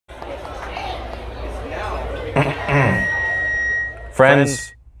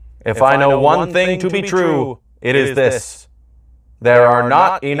Friends, if I know one thing to be true, it is this. There are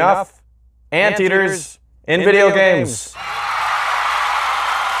not enough anteaters in video games.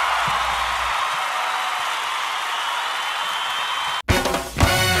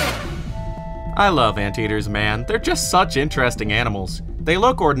 I love anteaters, man. They're just such interesting animals. They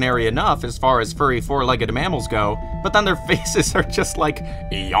look ordinary enough as far as furry four-legged mammals go, but then their faces are just like,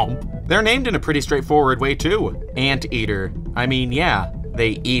 yomp. They're named in a pretty straightforward way too. Anteater. I mean, yeah,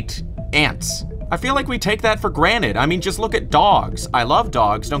 they eat ants. I feel like we take that for granted. I mean, just look at dogs. I love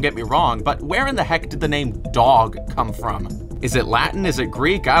dogs, don't get me wrong, but where in the heck did the name dog come from? Is it Latin? Is it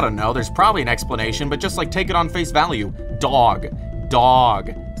Greek? I don't know. There's probably an explanation, but just like take it on face value. Dog.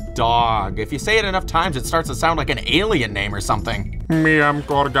 Dog. Dog. If you say it enough times, it starts to sound like an alien name or something. Me am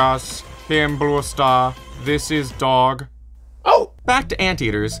Gorgas, him Blue Star, this is dog. Oh! Back to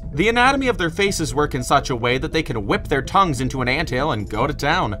anteaters. The anatomy of their faces work in such a way that they can whip their tongues into an anthill and go to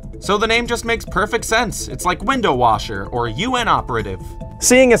town. So the name just makes perfect sense. It's like window washer or UN operative.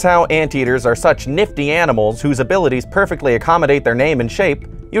 Seeing as how anteaters are such nifty animals whose abilities perfectly accommodate their name and shape,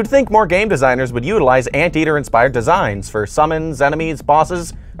 you'd think more game designers would utilize anteater-inspired designs for summons, enemies,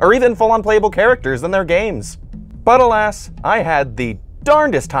 bosses, or even full-on playable characters in their games. But alas, I had the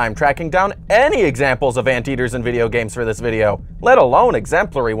darndest time tracking down any examples of anteaters in video games for this video, let alone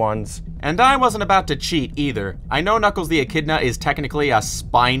exemplary ones. And I wasn't about to cheat either. I know Knuckles the Echidna is technically a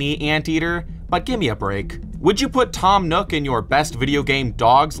spiny anteater, but give me a break. Would you put Tom Nook in your best video game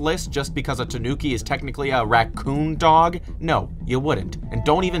dogs list just because a Tanuki is technically a raccoon dog? No, you wouldn't. And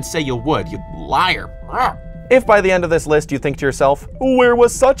don't even say you would, you liar. If by the end of this list you think to yourself, where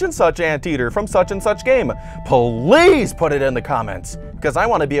was such and such anteater from such and such game? Please put it in the comments, because I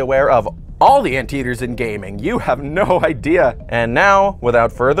want to be aware of all the anteaters in gaming. You have no idea. And now,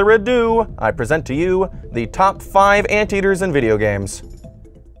 without further ado, I present to you the top 5 anteaters in video games.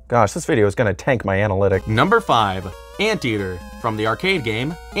 Gosh, this video is gonna tank my analytic. Number 5, Anteater, from the arcade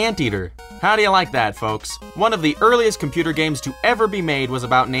game, Anteater. How do you like that, folks? One of the earliest computer games to ever be made was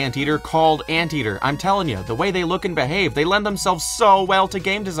about an anteater called Anteater. I'm telling you, the way they look and behave, they lend themselves so well to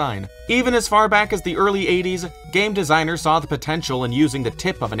game design. Even as far back as the early 80s, game designers saw the potential in using the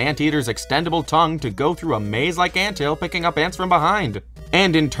tip of an anteater's extendable tongue to go through a maze-like anthill picking up ants from behind,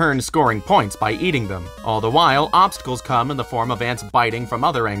 and in turn scoring points by eating them. All the while, obstacles come in the form of ants biting from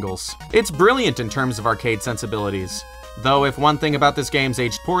other angles. It's brilliant in terms of arcade sensibilities. Though if one thing about this game's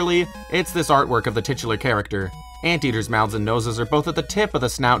aged poorly, it's this artwork of the titular character. Anteaters' mouths and noses are both at the tip of the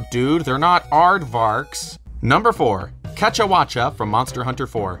snout, dude. They're not aardvarks. Number 4, Kechawacha from Monster Hunter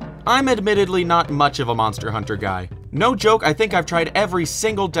 4. I'm admittedly not much of a Monster Hunter guy. No joke, I think I've tried every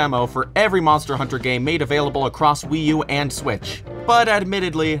single demo for every Monster Hunter game made available across Wii U and Switch, but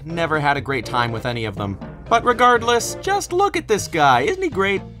admittedly, never had a great time with any of them. But regardless, just look at this guy, isn't he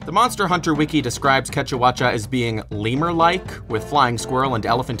great? The Monster Hunter wiki describes Kechawacha as being lemur-like, with flying squirrel and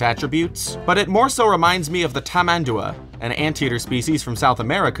elephant attributes, but it more so reminds me of the tamandua, an anteater species from South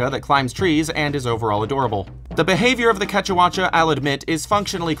America that climbs trees and is overall adorable. The behavior of the Kechawacha, I'll admit, is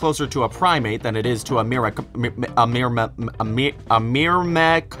functionally closer to a primate than it is to a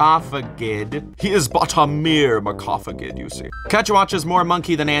myrmecophagid. He is but a myrmecophagid, you see. Kechawacha's more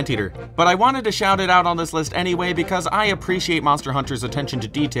monkey than anteater, but I wanted to shout it out on this list anyway because I appreciate Monster Hunter's attention to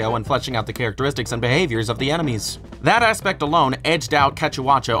detail when fleshing out the characteristics and behaviors of the enemies. That aspect alone edged out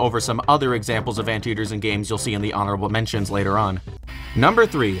Kechawacha over some other examples of anteaters in games you'll see in the honorable mentions later on. Number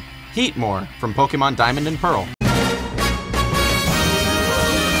 3, Heatmore from Pokemon Diamond and Pearl.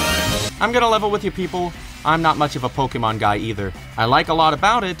 I'm gonna level with you people, I'm not much of a Pokemon guy either. I like a lot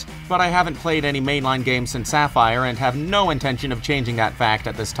about it, but I haven't played any mainline games since Sapphire and have no intention of changing that fact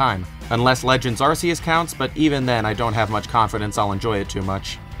at this time. Unless Legends Arceus counts, but even then I don't have much confidence I'll enjoy it too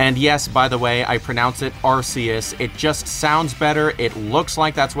much. And yes, by the way, I pronounce it Arceus. It just sounds better, it looks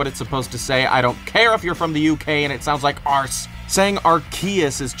like that's what it's supposed to say. I don't care if you're from the UK and it sounds like Arce. Saying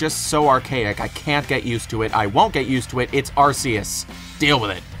Arceus is just so archaic, I can't get used to it, I won't get used to it, it's Arceus. Deal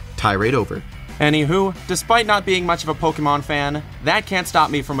with it. Tirade over. Anywho, despite not being much of a Pokemon fan, that can't stop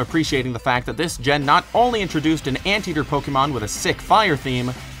me from appreciating the fact that this gen not only introduced an anteater Pokemon with a sick fire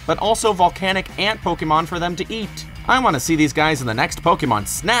theme, but also volcanic ant Pokemon for them to eat. I want to see these guys in the next Pokemon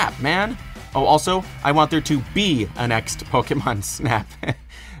Snap, man. Oh, also, I want there to be a next Pokemon Snap.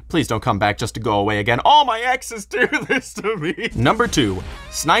 Please don't come back just to go away again. All my exes do this to me. Number 2,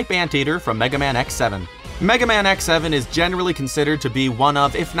 Snipe Anteater from Mega Man X7. Mega Man X7 is generally considered to be one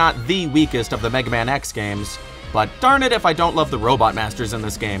of, if not the weakest of the Mega Man X games. But darn it if I don't love the Robot Masters in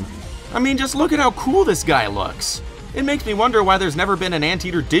this game. I mean, just look at how cool this guy looks. It makes me wonder why there's never been an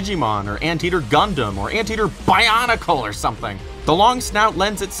Anteater Digimon, or Anteater Gundam, or Anteater Bionicle or something. The long snout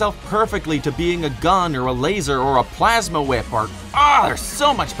lends itself perfectly to being a gun or a laser or a plasma whip or... there's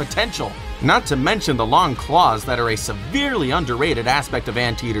so much potential! Not to mention the long claws that are a severely underrated aspect of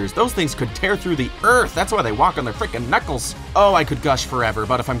Anteaters. Those things could tear through the earth. That's why they walk on their frickin' knuckles. Oh, I could gush forever,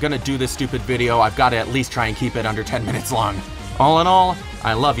 but if I'm gonna do this stupid video, I've gotta at least try and keep it under 10 minutes long. All in all,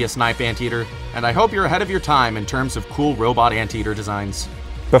 I love ya, Snipe Anteater, and I hope you're ahead of your time in terms of cool robot Anteater designs.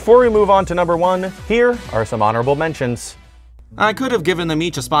 Before we move on to number 1, here are some honorable mentions. I could have given them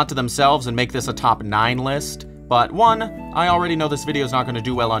each a spot to themselves and make this a top 9 list, but 1, I already know this video is not going to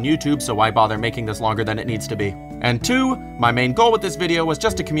do well on YouTube, so why bother making this longer than it needs to be? And 2, my main goal with this video was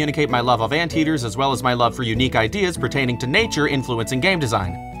just to communicate my love of Anteaters as well as my love for unique ideas pertaining to nature influencing game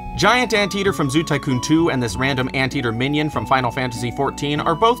design. Giant Anteater from Zoo Tycoon 2 and this random Anteater minion from Final Fantasy XIV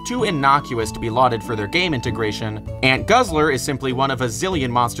are both too innocuous to be lauded for their game integration. Ant Guzzler is simply one of a zillion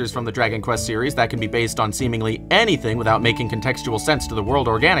monsters from the Dragon Quest series that can be based on seemingly anything without making contextual sense to the world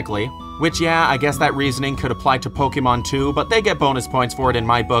organically. Which, yeah, I guess that reasoning could apply to Pokemon too, but they get bonus points for it in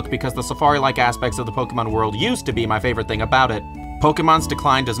my book because the safari-like aspects of the Pokemon world used to be my favorite thing about it. Pokemon's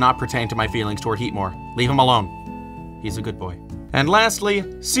decline does not pertain to my feelings toward Heatmore. Leave him alone. He's a good boy. And lastly,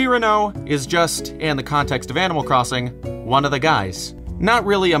 Cyrano is just, in the context of Animal Crossing, one of the guys. Not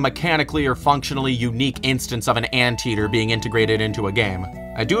really a mechanically or functionally unique instance of an Anteater being integrated into a game.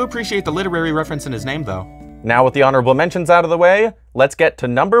 I do appreciate the literary reference in his name, though. Now with the honorable mentions out of the way, let's get to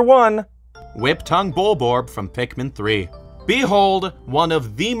number 1. Whip-Tongue Bulborb from Pikmin 3. Behold, one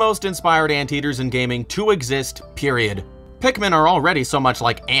of the most inspired Anteaters in gaming to exist, period. Pikmin are already so much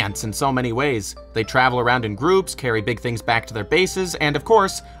like ants in so many ways. They travel around in groups, carry big things back to their bases, and of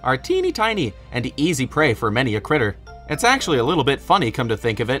course, are teeny tiny and easy prey for many a critter. It's actually a little bit funny, come to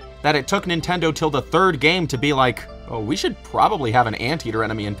think of it, that it took Nintendo till the 3rd game to be like, oh, we should probably have an Anteater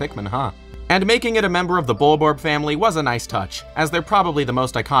enemy in Pikmin, huh? And making it a member of the Bulborb family was a nice touch, as they're probably the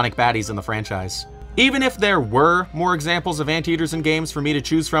most iconic baddies in the franchise. Even if there were more examples of Anteaters in games for me to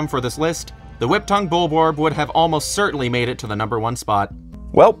choose from for this list, the Whip-Tongue Bulborb would have almost certainly made it to the number 1 spot.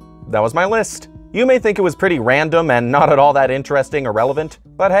 Well, that was my list. You may think it was pretty random and not at all that interesting or relevant,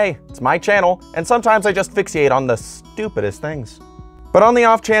 but hey, it's my channel, and sometimes I just fixate on the stupidest things. But on the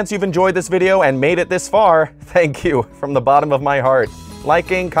off chance you've enjoyed this video and made it this far, thank you from the bottom of my heart.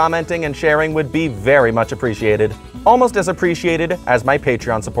 Liking, commenting, and sharing would be very much appreciated. Almost as appreciated as my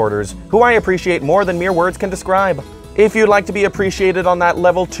Patreon supporters, who I appreciate more than mere words can describe. If you'd like to be appreciated on that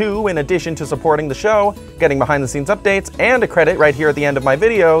level too, in addition to supporting the show, getting behind-the-scenes updates, and a credit right here at the end of my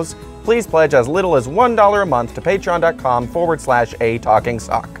videos, please pledge as little as $1 a month to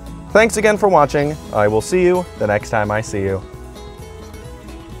patreon.com/atalkingsock. Thanks again for watching. I will see you the next time I see you.